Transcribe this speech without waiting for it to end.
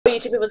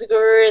YouTube people,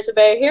 it's a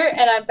bear here,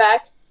 and I'm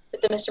back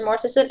with the Mr.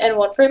 Mortensen and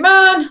one free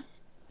man.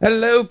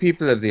 Hello,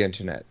 people of the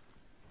internet.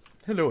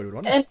 Hello,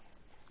 everyone. And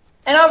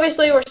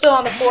obviously we're still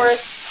on the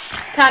forest,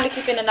 kind of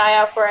keeping an eye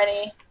out for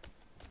any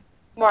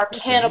more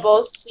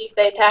cannibals to see if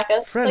they attack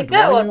us. Friend, like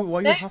that why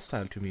are you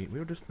hostile to me?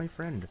 We're just my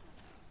friend.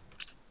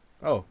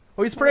 Oh,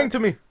 he's praying to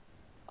me.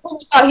 Oh my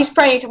god, he's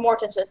praying to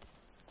Mortensen.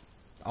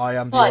 I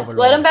am the overlord.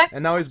 Let him back.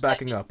 And now he's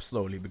backing up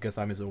slowly because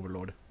I'm his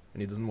overlord,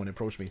 and he doesn't want to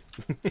approach me.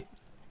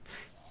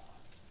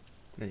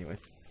 Anyway.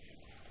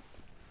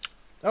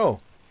 Oh,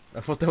 I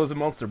thought that was a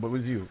monster, but it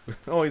was you.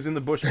 Oh, he's in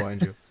the bush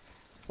behind you.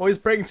 Oh, he's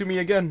praying to me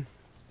again.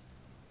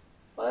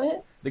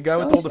 What? The guy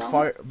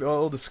with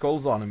all the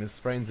skulls on him is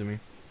praying to me.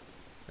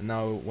 And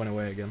now it went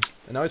away again.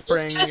 And now he's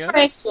praying again.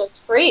 Praying to a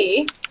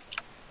tree.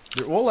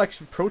 They're all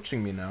actually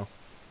approaching me now.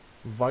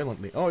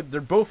 Violently. Oh,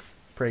 they're both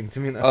praying to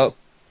me now. Oh.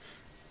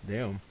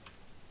 Damn.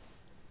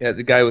 Yeah,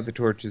 the guy with the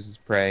torches is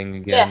praying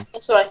again. Yeah,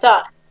 that's what I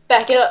thought.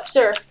 Back it up,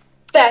 sir.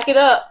 Back it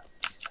up.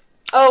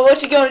 Oh,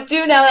 what you gonna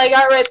do now that I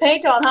got red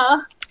paint on,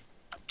 huh?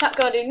 Not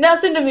gonna do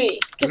nothing to me.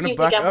 They're gonna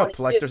back up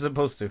like they're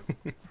supposed to.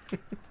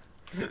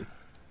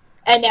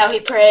 And now he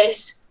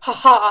prays. Ha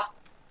ha.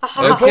 Ha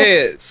ha.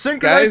 Okay,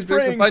 synchronized guys,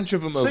 there's praying. a bunch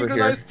of them over here.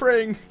 Synchronized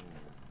praying.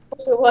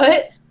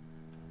 What?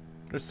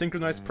 There's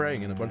synchronized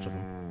praying in a bunch of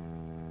them.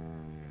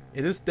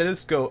 They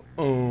just go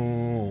oh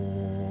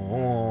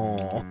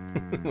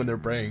when they're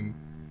praying.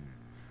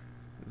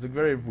 It's a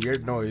very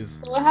weird noise.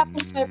 So what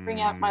happens if I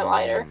bring out my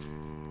lighter?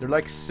 They're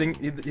like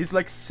he's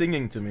like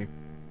singing to me.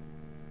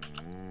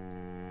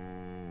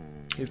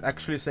 He's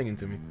actually singing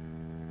to me.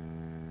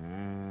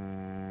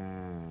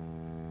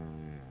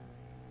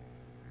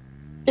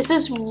 This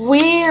is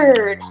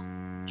weird.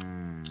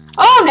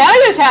 Oh, now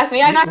you attack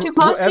me. I got too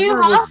close to you,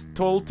 huh? Whoever was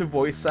told to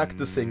voice act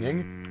the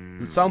singing,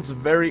 it sounds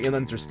very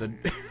uninterested.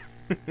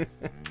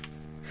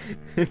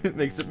 It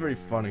makes it very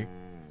funny.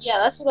 Yeah,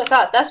 that's what I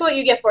thought. That's what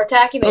you get for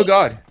attacking me. Oh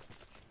god.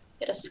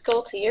 Get a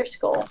skull to your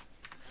skull.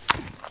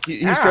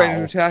 He's trying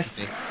to attack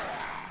me.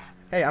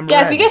 Hey, I'm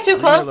Yeah, red. if you get too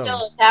close,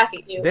 they'll attack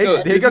you.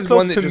 They got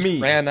close to me.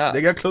 Ran up.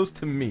 They got close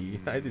to me.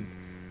 I did.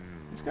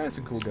 This guy's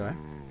a cool guy.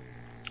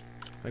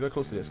 I got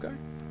close to this guy.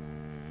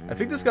 I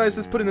think this guy is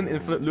just put in an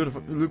infinite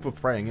loop of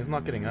praying. He's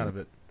not getting out of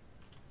it.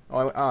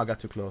 Oh, I got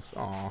too close.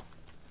 Aw.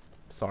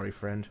 Sorry,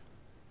 friend.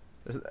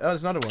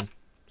 There's another one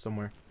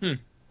somewhere.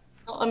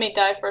 Oh, let me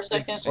die for a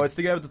second. Oh, it's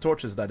the guy with the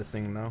torches that is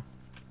singing now.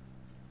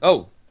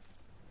 Oh.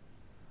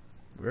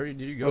 Where did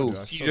you go,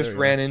 Josh? He just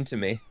ran into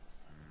me.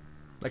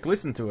 Like,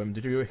 listen to him.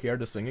 Did you hear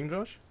the singing,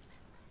 Josh?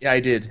 Yeah, I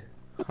did.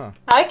 Huh.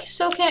 I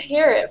still can't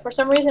hear it. For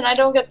some reason, I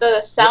don't get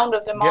the sound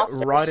of the monsters.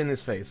 Get right in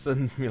his face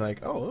and be like,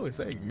 oh, he's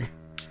singing.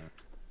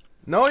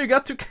 No, you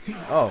got to...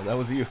 Oh, that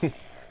was you.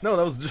 No,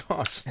 that was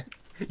Josh.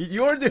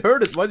 You already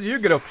heard it. Why did you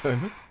get up to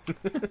him?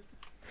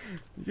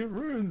 You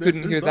ruined it.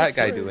 Couldn't hear that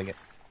guy doing it.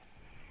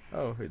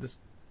 Oh, he just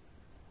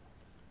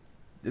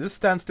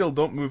stand still,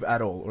 don't move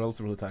at all, or else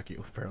it will attack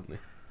you, apparently.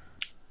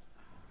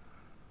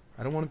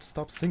 I don't want him to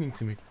stop singing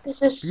to me.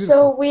 This is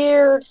so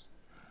weird.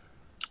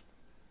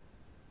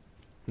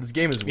 This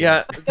game is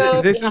weird.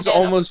 Yeah, this is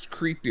almost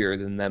creepier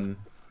than them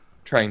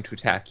trying to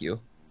attack you.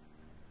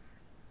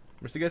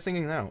 Where's the guy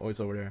singing now? Oh, he's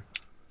over there.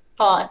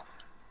 Hold on.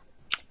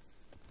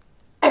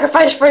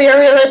 Sacrifice for your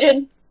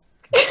religion.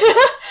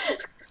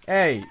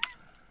 Hey,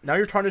 now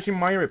you're tarnishing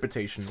my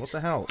reputation. What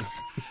the hell?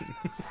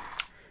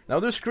 Now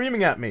they're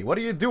screaming at me. What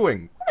are you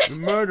doing?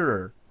 You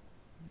murderer.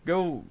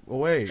 Go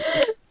away.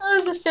 That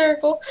was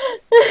hysterical.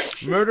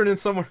 Murdered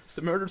somewhere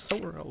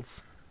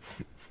else.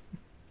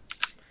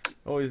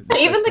 Oh,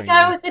 even the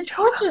guy with the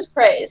torches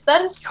prays.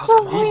 That is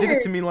so weird. He did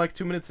it to me like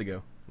 2 minutes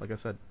ago. Like I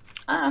said.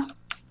 Ah.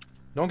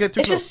 Don't get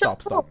too close. So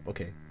Stop.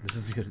 Okay. This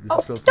is good. This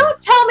is close.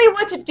 Don't tell me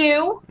what to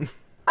do.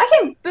 I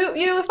can boot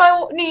you if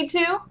I need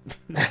to.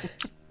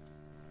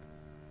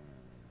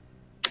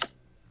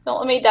 Don't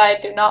let me die.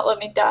 Do not let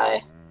me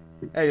die.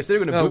 Hey, you said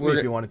you're gonna boot me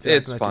if you wanted to.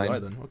 It's fine.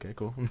 Then. Okay,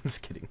 cool. I'm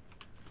just kidding.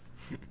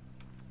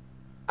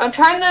 I'm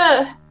trying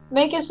to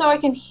make it so I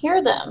can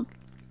hear them.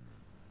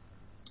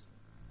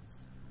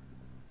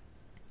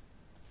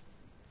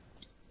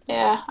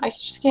 Yeah, I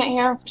just can't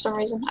hear them for some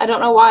reason. I don't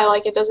know why.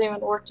 Like, it doesn't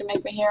even work to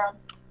make me hear them.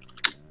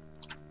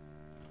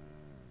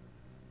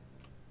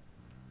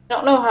 I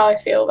don't know how I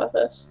feel about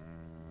this.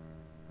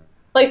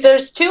 Like,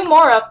 there's two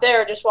more up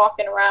there just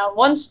walking around.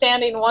 One's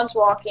standing, one's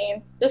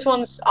walking. This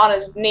one's on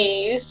his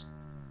knees.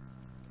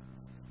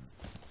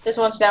 This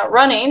one's now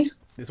running.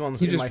 This one's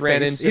he in just my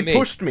ran face. into me. He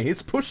pushed me.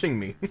 He's pushing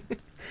me.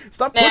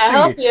 Stop May I pushing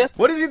help me. you?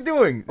 What is he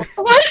doing?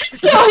 What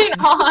is going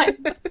on?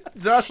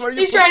 Josh, what are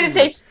you He's trying to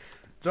take...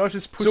 Josh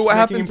is pushing. So what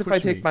happens if I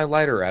take my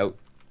lighter out?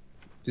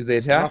 Do they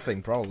attack?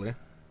 Nothing, probably.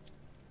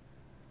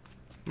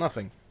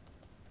 Nothing.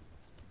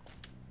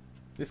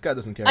 This guy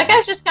doesn't care. That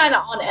guy's just kind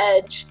of on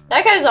edge.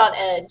 That guy's on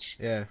edge.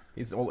 Yeah,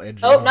 he's all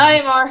edgy. Oh, not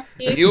anymore.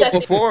 You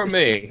before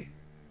me.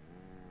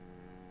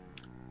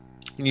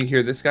 Can you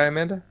hear this guy,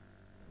 Amanda?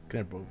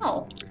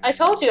 Oh, I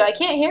told you, I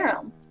can't hear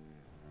him.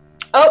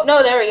 Oh,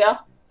 no, there we go.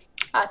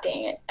 Ah,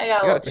 dang it. I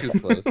got a You little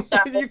got too close.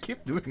 Why do you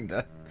keep doing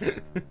that?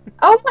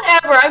 Oh,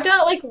 whatever. I've done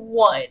it like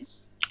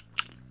once.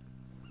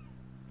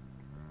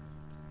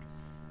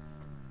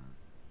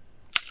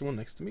 Someone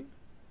next to me?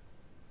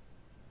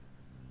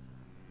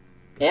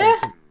 Yeah.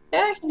 Okay,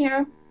 Yeah, I can hear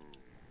him.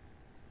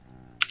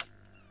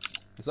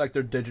 it's like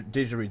they're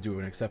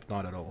didgeridoo, except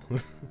not at all.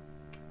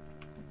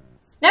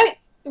 No,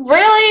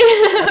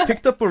 really?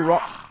 Picked up a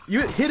rock.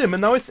 You hit him,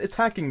 and now it's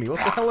attacking me. What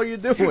the hell are you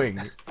doing?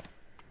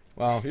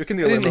 Wow, you can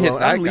deal with him didn't hit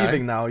alone. that I'm guy.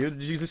 leaving now. You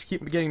just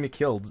keep getting me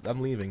killed. I'm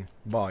leaving.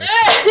 Bye.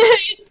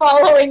 He's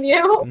following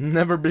you.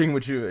 Never being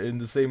with you in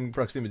the same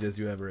proximity as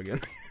you ever again.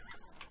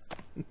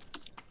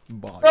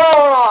 Bye.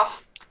 Oh.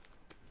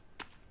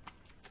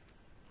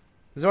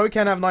 This is why we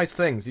can't have nice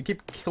things. You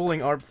keep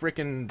killing our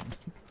freaking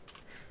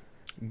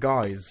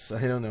guys.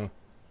 I don't know,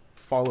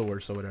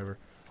 followers or whatever.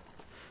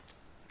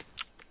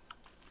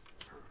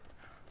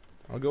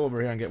 I'll go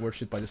over here and get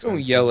worshipped by this guy. Don't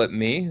instead. yell at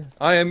me.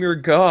 I am your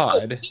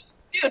god.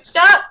 Dude,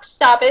 stop!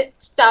 Stop it!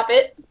 Stop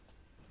it!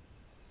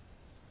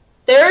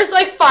 There's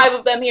like 5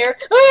 of them here.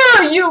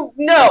 Ah, you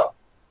no!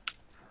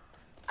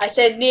 I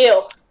said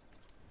kneel.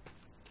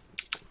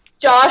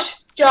 Josh!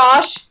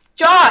 Josh!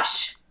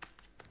 Josh!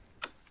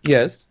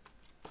 Yes.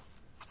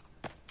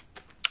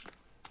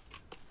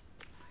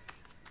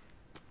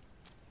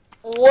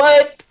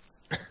 What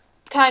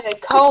kind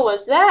of call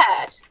was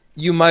that?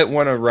 You might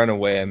want to run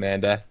away,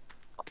 Amanda.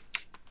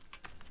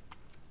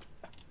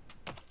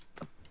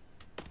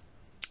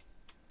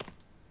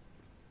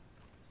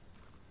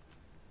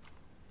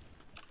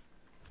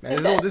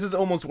 Man, this is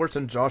almost worse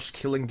than Josh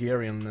killing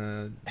Gary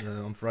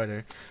on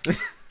Friday.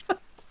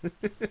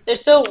 There's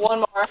still one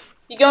more.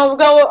 You gonna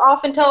go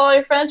off and tell all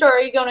your friends, or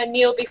are you gonna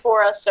kneel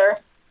before us, sir?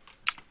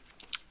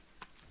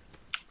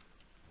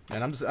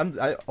 And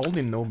I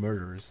only know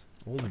murderers.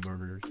 Only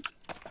murderers.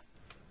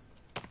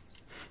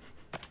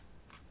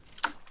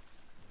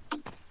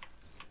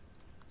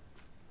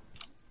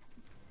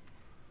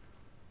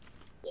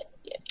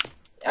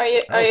 Are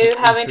you Also,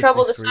 having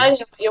trouble 53. deciding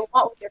what you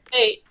want with your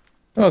fate?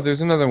 Oh,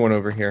 there's another one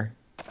over here.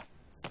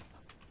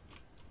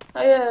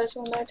 Oh yeah, there's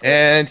one there too.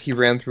 And he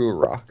ran through a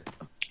rock.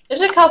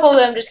 There's a couple of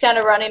them just kind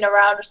of running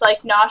around, just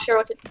like not sure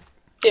what to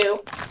do.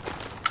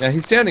 Now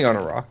he's standing on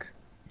a rock.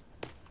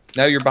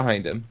 Now you're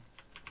behind him.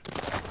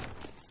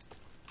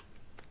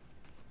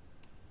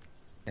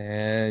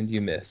 And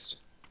you missed.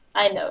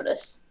 I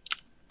noticed.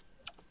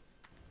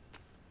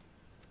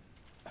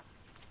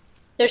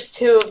 There's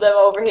 2 of them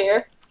over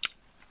here.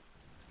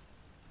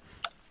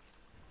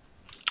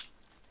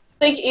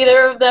 I think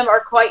either of them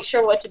are quite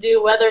sure what to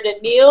do, whether to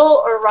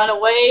kneel or run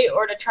away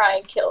or to try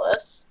and kill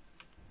us.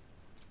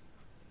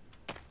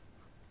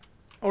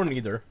 Or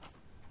neither.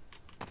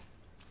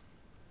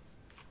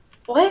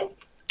 What?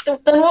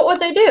 Then what would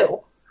they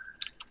do?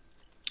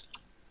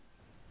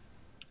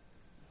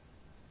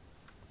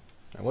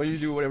 Now, while you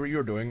do whatever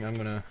you're doing, I'm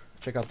gonna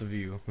check out the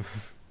view.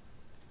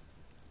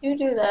 You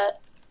do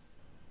that.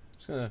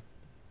 Just gonna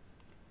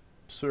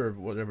serve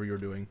whatever you're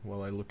doing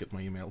while I look at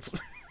my emails.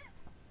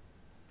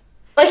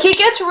 Like, he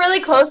gets really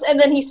close and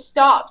then he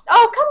stops.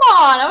 Oh, come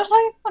on! I was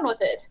having fun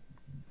with it.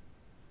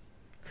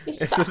 He It's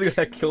just stopped. like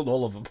I killed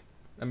all of them.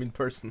 I mean,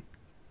 person.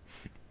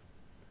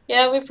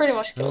 Yeah, we pretty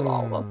much killed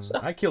all of them, so.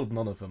 I killed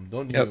none of them.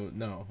 Don't Yep. you?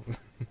 No.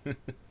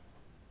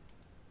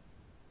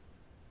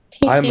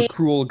 I'm a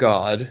cruel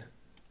god.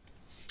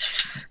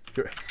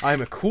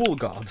 I'm a cool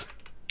god.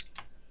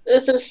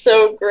 This is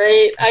so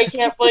great. I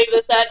can't believe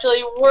this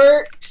actually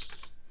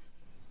works.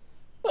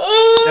 Now the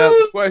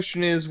Oh,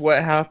 question is,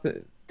 what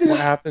happens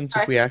if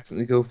Sorry. we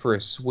accidentally go for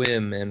a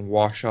swim and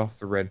wash off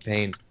the red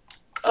paint?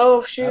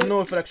 oh I shoot. don't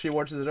know if it actually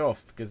washes it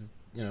off because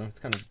you know it's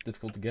kind of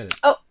difficult to get it.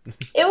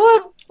 It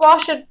would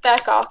wash it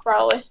back off,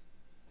 probably.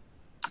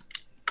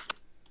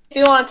 If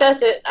you want to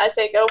test it, I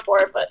say go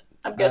for it, but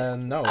I'm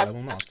good. No, I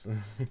will not.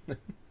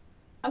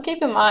 I'll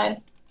keep in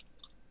mind.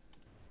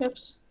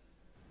 Oops.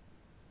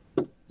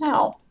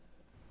 Ow.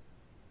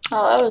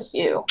 Oh, that was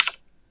you.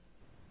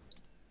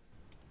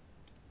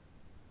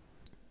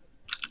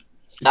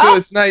 So Stop.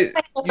 it's nice.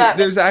 Myself at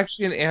me. There's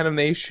actually an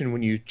animation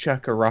when you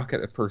chuck a rock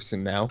at a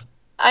person now.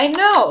 I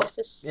know.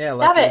 Just Yeah,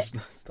 stop like it.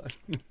 last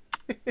time.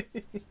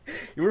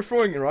 You were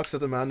throwing rocks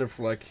at Amanda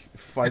for like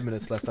 5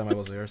 minutes last time I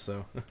was there,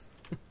 so.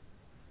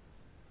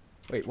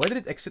 Wait, why did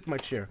it exit my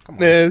chair? Come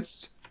on.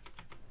 Missed.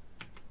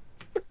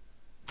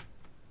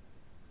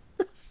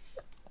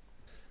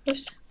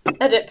 Oops.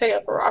 I didn't pick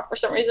up a rock for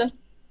some reason.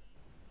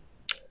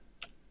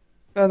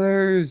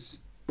 Feathers.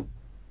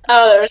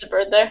 Oh, there was a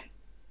bird there.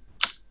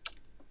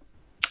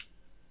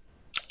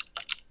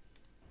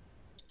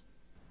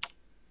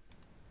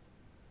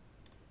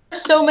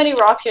 There's so many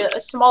rocks here that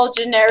a small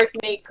generic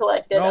meat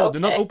collected. No, okay. do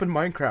not open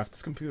Minecraft.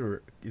 This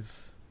computer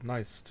is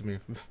nice to me.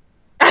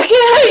 I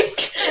can't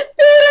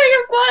do it on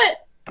your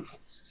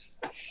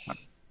butt.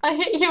 I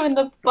hit you in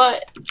the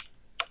butt.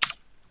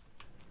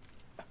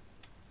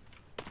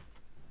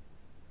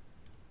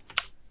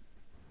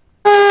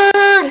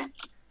 Bird!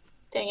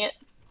 Dang it.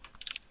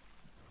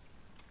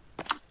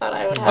 Thought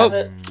I would have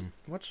it.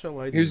 What shall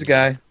I do? Here's a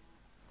guy.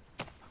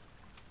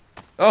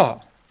 Oh,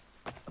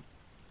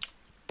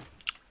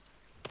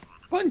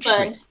 punch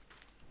But me.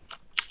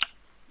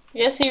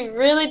 yes, he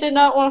really did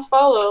not want to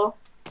follow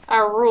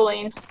our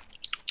ruling.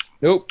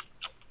 Nope.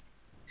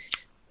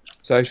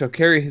 So I shall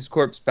carry his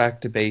corpse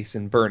back to base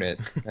and burn it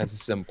as a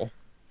symbol.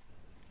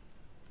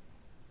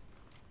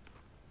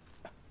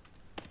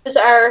 This is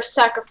our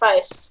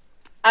sacrifice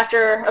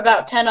after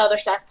about 10 other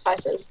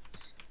sacrifices.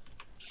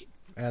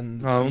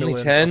 And Only a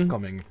million 10?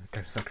 upcoming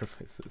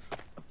sacrifices.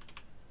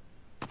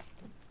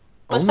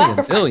 What Only a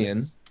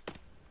million? sacrifices?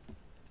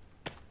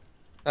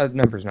 That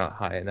number's not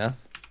high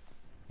enough.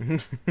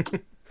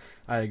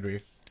 I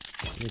agree.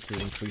 We need to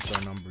increase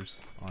our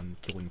numbers on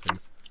killing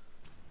things.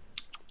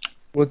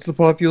 What's the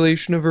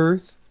population of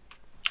Earth?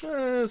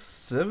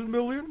 7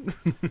 million?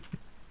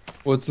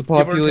 What's the Give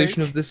or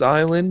population take. of this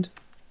island?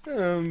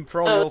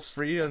 Probably all it's-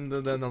 free, and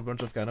then a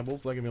bunch of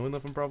cannibals, like a million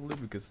of them probably,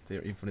 because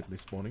they're infinitely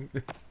spawning.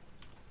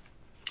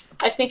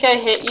 I think I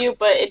hit you,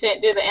 but it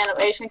didn't do the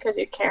animation because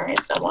you're carrying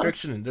someone.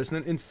 Correction, there's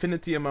an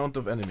infinity amount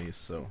of enemies,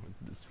 so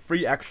it's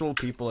 3 actual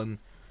people and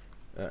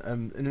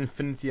an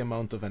infinity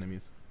amount of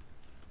enemies.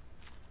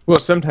 Well,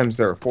 sometimes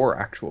there are 4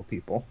 actual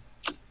people.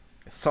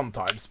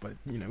 Sometimes, but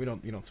you know, we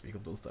don't speak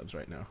of those times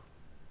right now.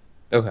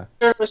 Okay.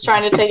 Dirt was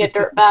trying to take a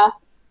dirt bath.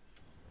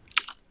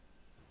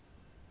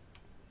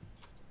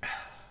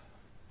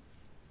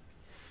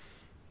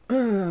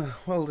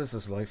 Well, this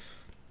is life.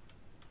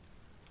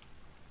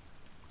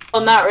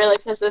 Well, not really,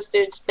 because this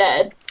dude's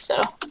dead,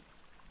 so.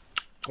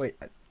 Wait,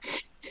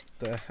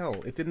 the hell?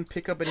 It didn't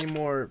pick up any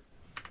more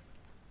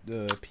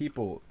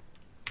people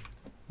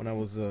when I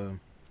was in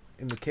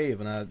the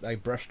cave, and I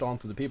brushed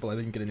onto the people. I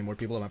didn't get any more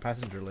people on my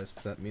passenger list,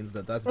 so that means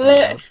that that's burned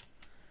out.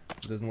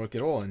 It doesn't work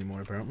at all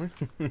anymore, apparently.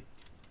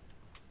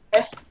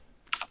 Okay.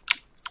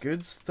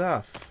 Good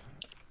stuff.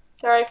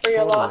 Sorry for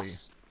your Totally.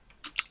 loss.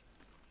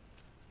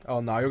 Oh,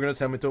 now you're gonna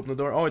tell me to open the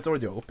door? Oh, it's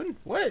already open?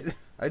 What?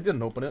 I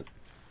didn't open it.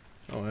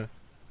 Oh, yeah.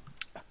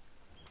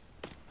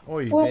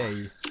 Oy Well-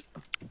 vey.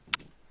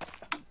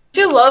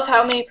 Do you love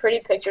how many pretty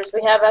pictures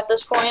we have at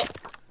this point?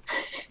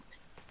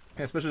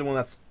 Yeah, especially one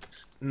that's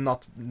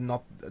not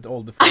at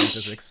all defined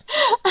physics.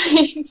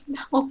 I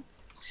know.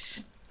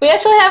 We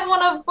actually have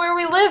one of where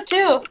we live,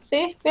 too.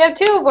 See? We have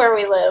 2 of where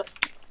we live.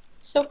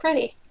 So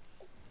pretty.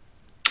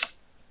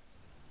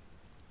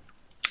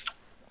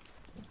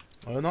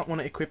 I do not want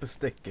to equip a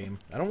stick game.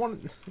 I don't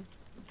want.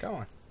 Come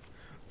on.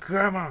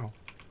 Come on.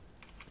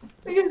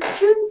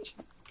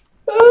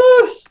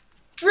 Oh,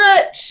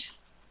 stretch!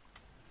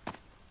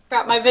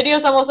 Crap, my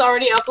video's almost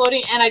already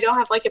uploading, and I don't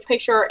have, like, a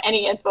picture or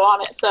any info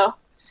on it, so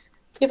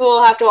people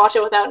will have to watch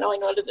it without knowing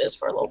what it is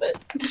for a little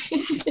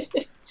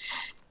bit.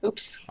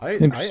 Oops. I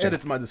Interesting.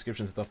 edit my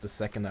description stuff the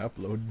second I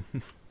upload.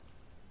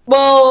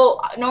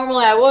 Well,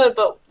 normally I would,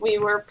 but we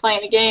were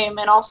playing a game,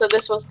 and also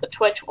this was the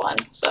Twitch one,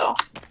 so.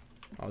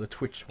 Oh, the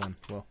Twitch one.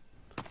 Well,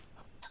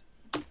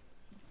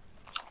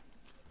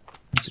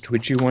 It's a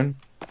twitchy one.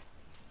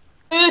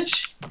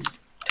 Twitch!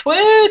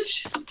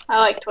 Twitch! I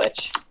like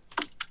Twitch.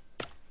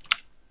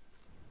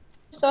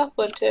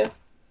 Softwood too.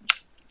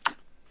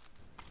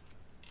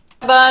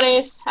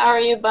 Bunnies, how are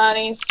you,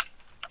 bunnies?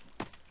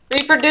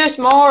 Reproduce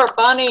more,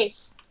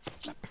 bunnies!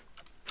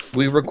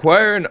 We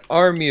require an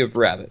army of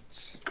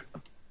rabbits.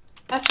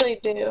 Actually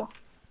do.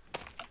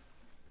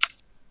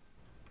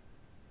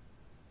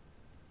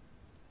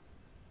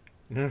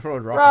 you're gonna throw a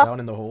rock Rock. down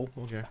in the hole?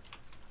 Okay.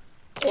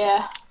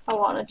 Yeah, I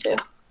wanted to.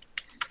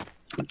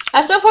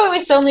 At some point we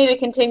still need to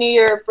continue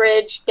your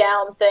bridge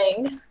down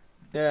thing.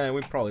 Yeah,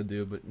 we probably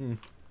do, but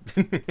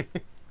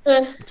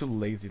Eh, I'm too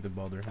lazy to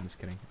bother. I'm just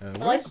kidding. like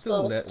Where's the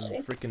slow study.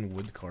 freaking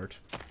wood cart?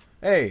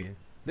 Hey,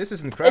 this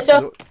isn't It's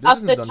crafting. up This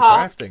isn't the done top.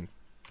 crafting.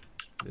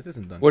 This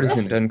isn't done. What crafting.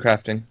 isn't done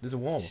crafting? There's a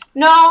wall.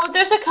 No,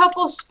 there's a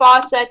couple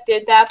spots that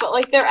did that, but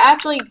like they're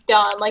actually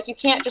done. Like you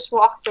can't just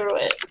walk through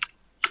it.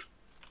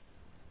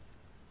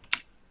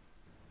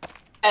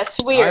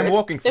 That's weird. I'm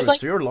walking through There's it, like,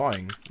 so you're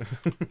lying.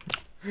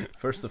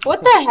 First of all.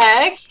 what the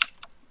heck?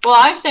 Well,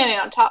 I'm standing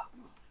on top.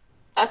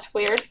 That's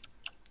weird.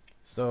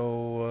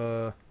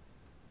 So,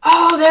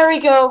 Oh, there we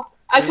go.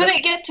 I So that-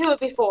 couldn't get to it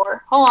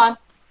before. Hold on.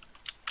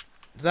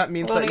 that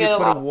means I'm that gonna you get a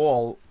put a lot.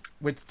 wall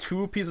with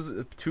two of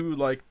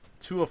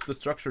the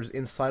structures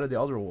inside of the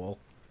other wall.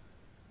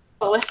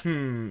 Oh,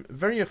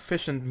 Very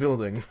efficient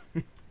building.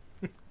 hey,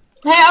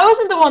 I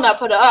wasn't the one that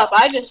put it up.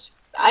 I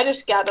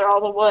just gather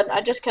all the wood.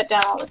 I just cut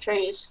down all the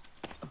trees.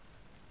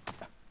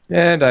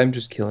 And I'm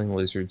just killing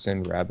lizards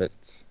and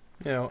rabbits.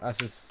 You know,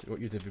 as is what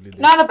you typically do.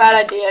 Not a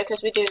bad idea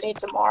because we do need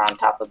some more on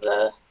top of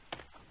the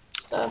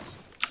stuff.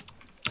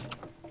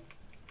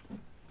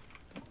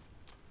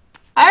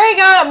 I already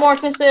got it,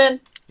 Mortensen.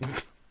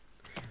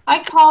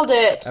 I called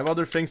it. I have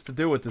other things to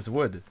do with this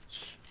wood.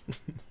 Shh.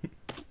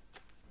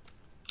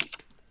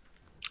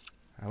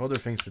 I have other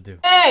things to do.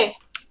 Hey,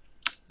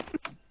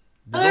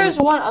 there's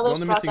only, one other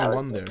only spot missing that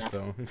was one there, taken.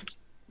 so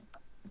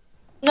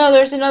No,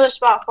 there's another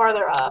spot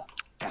farther up.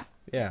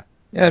 yeah.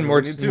 Yeah, and We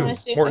only need two.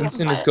 Let's see if I can Mortensen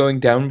find is it. going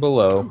down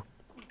below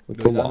with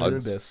the Going down in the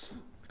logs. abyss.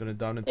 Going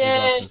down into Yay.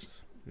 the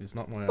darkness. It's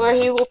not my Where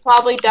he will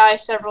probably die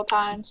several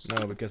times.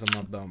 No, because I'm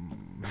not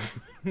dumb.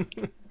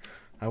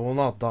 I will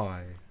not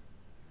die.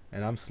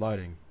 And I'm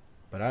sliding.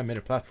 But I made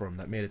a platform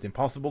that made it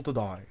impossible to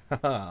die.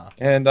 Haha.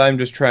 And I'm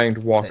just trying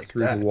to walk Take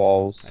through that. the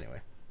walls. Anyway.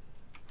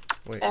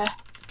 Wait.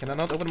 Can I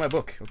not open my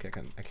book? Okay,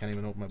 I can't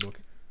even open my book.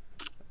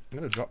 I'm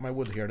gonna drop my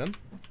wood here then.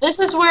 This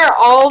is where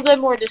all of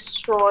them were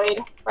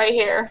destroyed. Right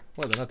here.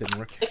 Well, then that didn't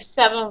work. Like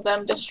 7 of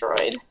them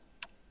destroyed.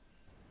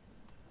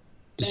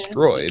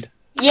 Destroyed?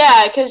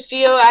 Yeah, because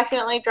Geo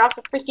accidentally dropped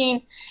a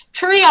freaking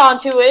tree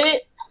onto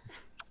it.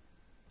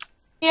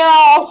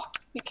 Yo!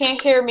 You can't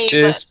hear me,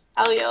 but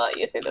I'll yell at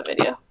you through the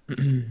video.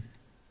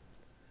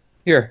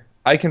 Here,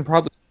 I can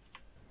probably...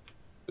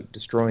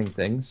 destroying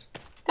things.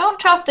 Don't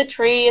drop the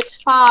tree,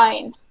 it's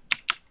fine.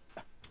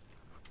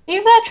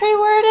 Leave that tree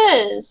where it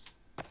is.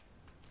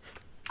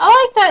 I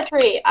like that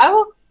tree. I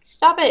will...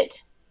 Stop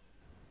it.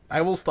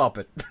 I will stop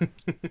it.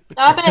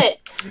 Stop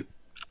it.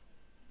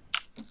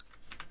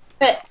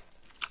 But...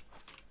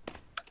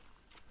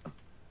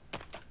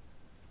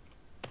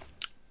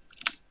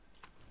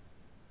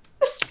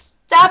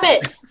 Stop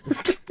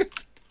it!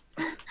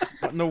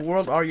 What in the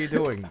world are you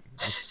doing?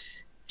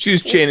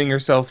 She's chaining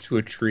herself to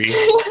a tree.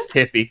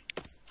 Hippie.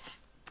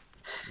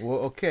 Well,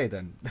 okay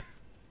then.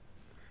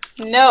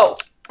 No!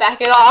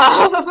 Back it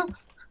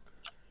off!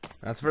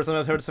 That's the first time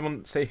I've heard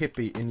someone say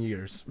hippie in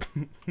years.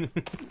 What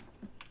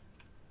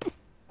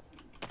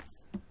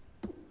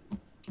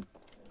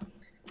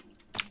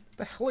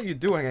the hell are you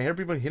doing? I hear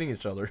people hitting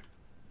each other.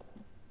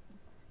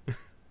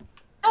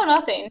 Oh,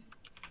 nothing.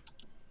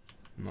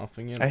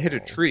 Nothing at I hit a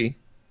all. tree.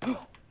 Yeah,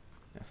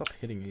 stop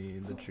hitting me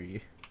in the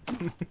tree.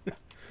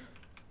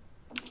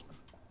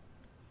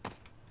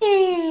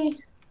 Yay.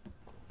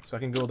 So I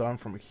can go down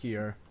from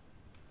here.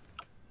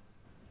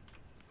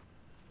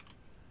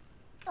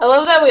 I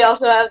love that we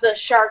also have the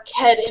shark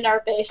head in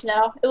our base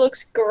now. It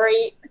looks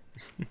great.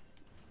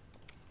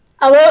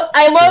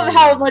 I love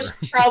how much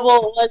trouble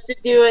it was to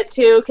do it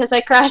too, because I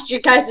crashed your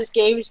guys'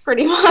 games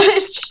pretty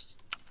much.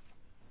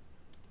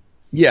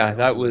 Yeah,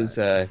 that was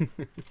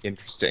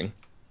interesting.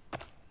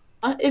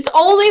 It's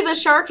only the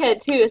shark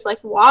head too. It's like,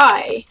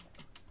 why?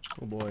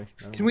 Oh boy.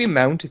 Can we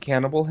mount a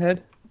cannibal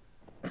head?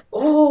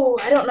 Oh,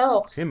 I don't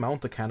know. Can you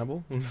mount a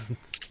cannibal?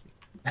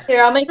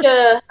 Here, I'll make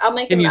a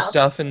Can you mount.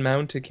 stuff and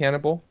mount a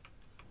cannibal?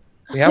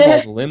 We have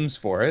all the limbs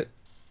for it.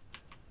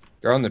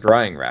 They're on the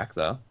drying rack,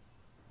 though.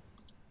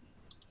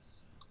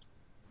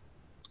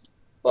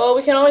 Well,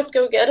 we can always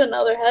go get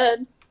another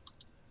head.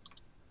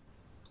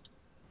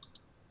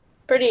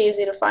 Pretty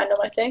easy to find them,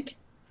 I think.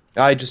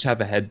 I just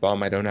have a head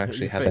bomb. I don't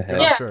actually have a head. You're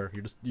not Yeah. sure.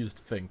 You just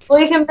think. Well,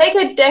 you can make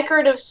a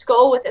decorative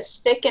skull with a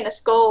stick and a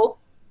skull.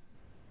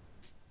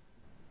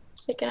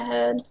 Stick and a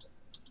head.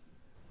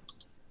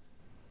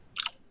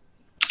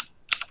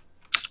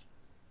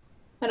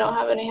 I don't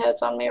have any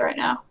heads on me right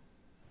now.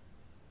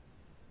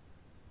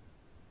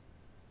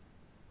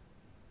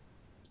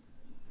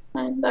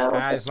 And that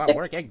with a It's not stick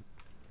working.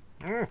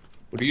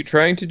 What are you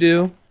trying to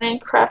do?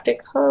 and crafted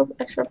club,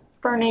 extra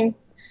burning.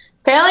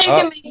 Apparently you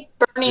can make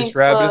burning This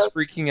rabbit is club.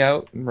 freaking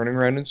out and running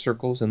around in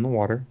circles in the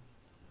water.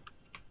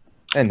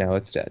 And now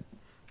it's dead.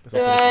 Guess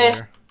I'll put it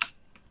there.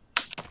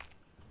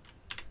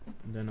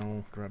 And then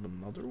I'll grab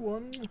another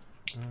one.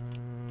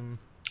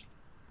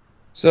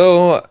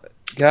 So,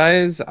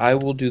 guys, I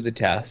will do the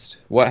test.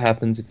 What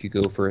happens if you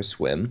go for a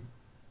swim?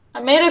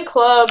 I made a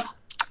club.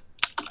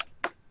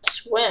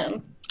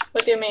 Swim?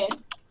 What do you mean?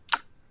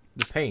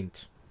 The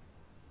paint.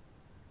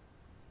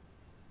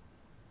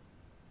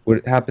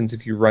 What happens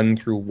if you run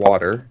through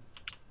water?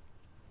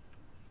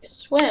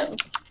 Swim.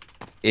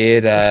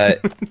 It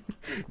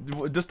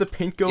Does the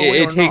paint go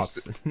away it or takes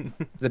not?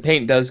 the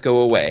paint does go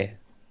away.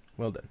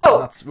 Well then.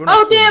 Oh, We're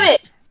not damn swimming.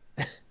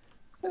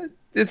 it!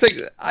 It's like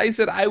I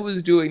said I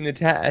was doing the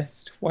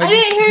test. Why I did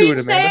didn't hear do you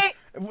it, Amanda? say.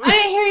 I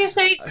didn't hear you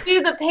say to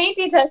do the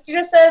painting test. You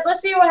just said,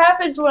 "Let's see what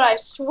happens when I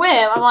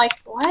swim." I'm like,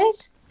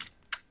 what?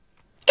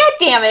 God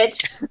damn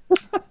it!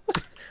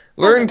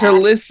 Learn to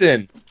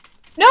listen.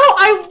 No,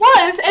 I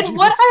was, and Jesus.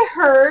 what I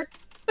heard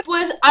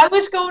was I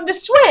was going to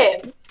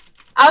swim.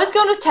 I was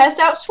going to test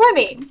out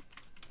swimming.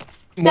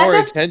 More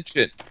just-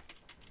 attention.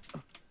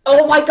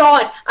 Oh my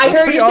god! I That's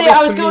heard pretty you say obvious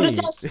I was to going me.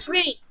 to test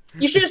swimming.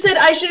 You should have said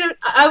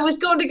I was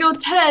going to go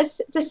test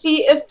to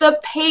see if the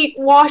paint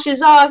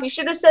washes off. You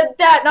should have said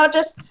that, not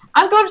just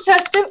I'm going to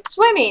test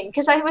swimming,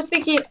 because I was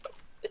thinking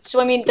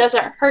swimming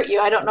doesn't hurt you.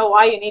 I don't know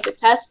why you need to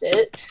test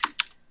it.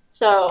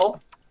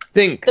 So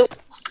Think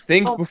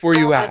Oh, before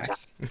you oh my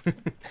act.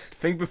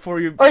 Think before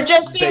you or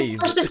just be bathe.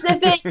 more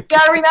specific. You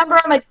gotta remember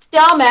I'm a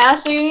dumbass,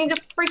 so you need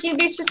to freaking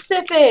be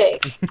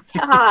specific.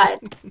 God.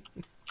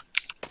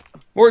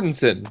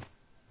 Mortensen,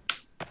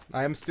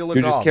 I am still a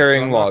You're god. just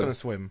carrying so I'm not gonna logs.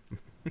 swim.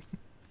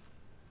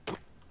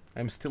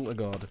 I'm still a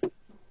god.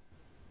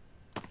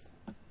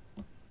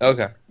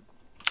 okay.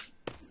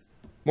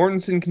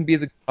 Mortensen can be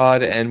the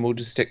god, and we'll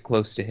just stick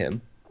close to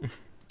him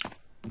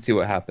and see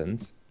what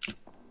happens.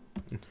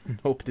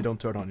 Hope they don't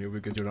turn on you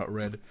because you're not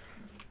red.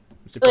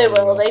 Which They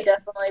probably will. They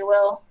definitely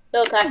will.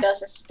 They'll attack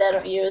us instead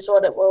of you, is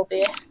what it will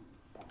be.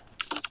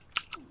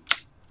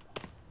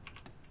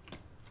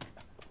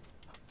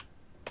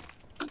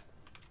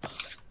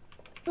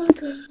 That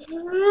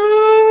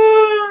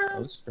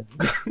was strange.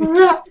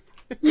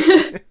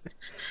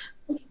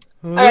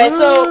 Alright,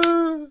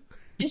 so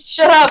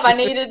shut up, I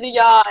needed to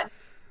yawn.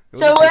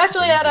 So we're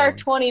actually at our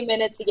 20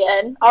 minutes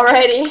again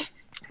already.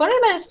 20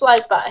 minutes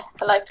flies by.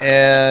 I like 20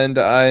 And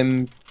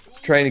I'm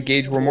trying to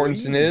gauge where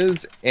Mortensen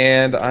is,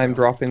 and I'm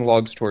dropping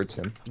logs towards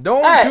him.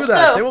 Don't do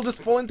that. They will just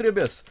fall into the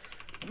abyss.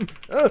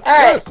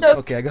 Alright, so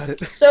okay, I got it.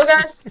 So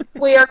guys,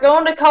 we are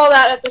going to call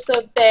that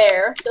episode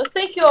there. So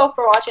thank you all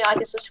for watching. Like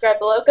and subscribe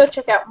below. Go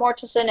check out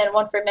Mortensen and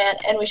One Free Man,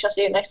 and we shall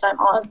see you next time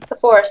on The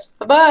Forest.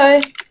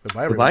 Bye-bye.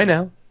 Bye-bye, Bye-bye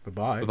now.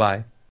 Bye-bye. Bye-bye.